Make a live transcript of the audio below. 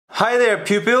Hi there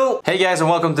pupil! Hey guys and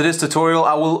welcome to this tutorial.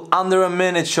 I will under a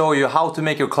minute show you how to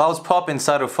make your clouds pop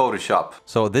inside of Photoshop.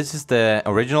 So this is the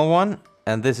original one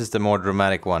and this is the more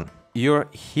dramatic one. You're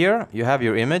here, you have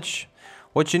your image.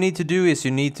 What you need to do is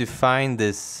you need to find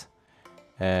this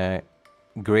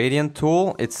gradient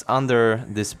tool. It's under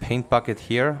this paint bucket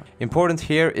here. Important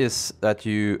here is that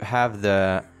you have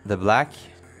the black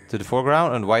to the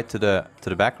foreground and white to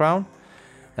the background.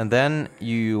 And then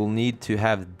you'll need to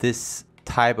have this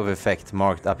type of effect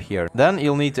marked up here. Then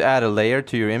you'll need to add a layer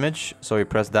to your image. So you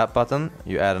press that button,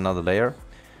 you add another layer.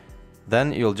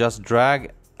 Then you'll just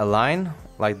drag a line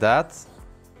like that.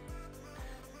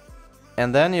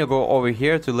 And then you'll go over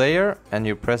here to layer and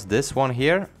you press this one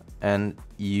here and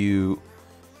you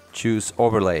choose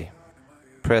overlay.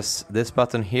 Press this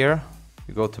button here,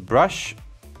 you go to brush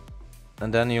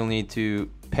and then you'll need to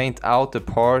paint out the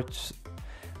parts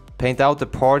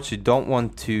you don't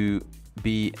want to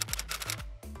be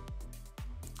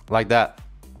like that.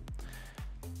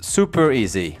 Super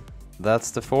easy.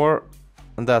 That's before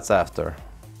and that's after.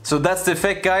 So that's the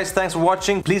effect guys, thanks for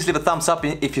watching. Please leave a thumbs up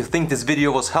if you think this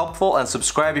video was helpful and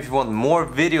subscribe if you want more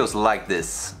videos like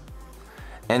this.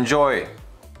 Enjoy!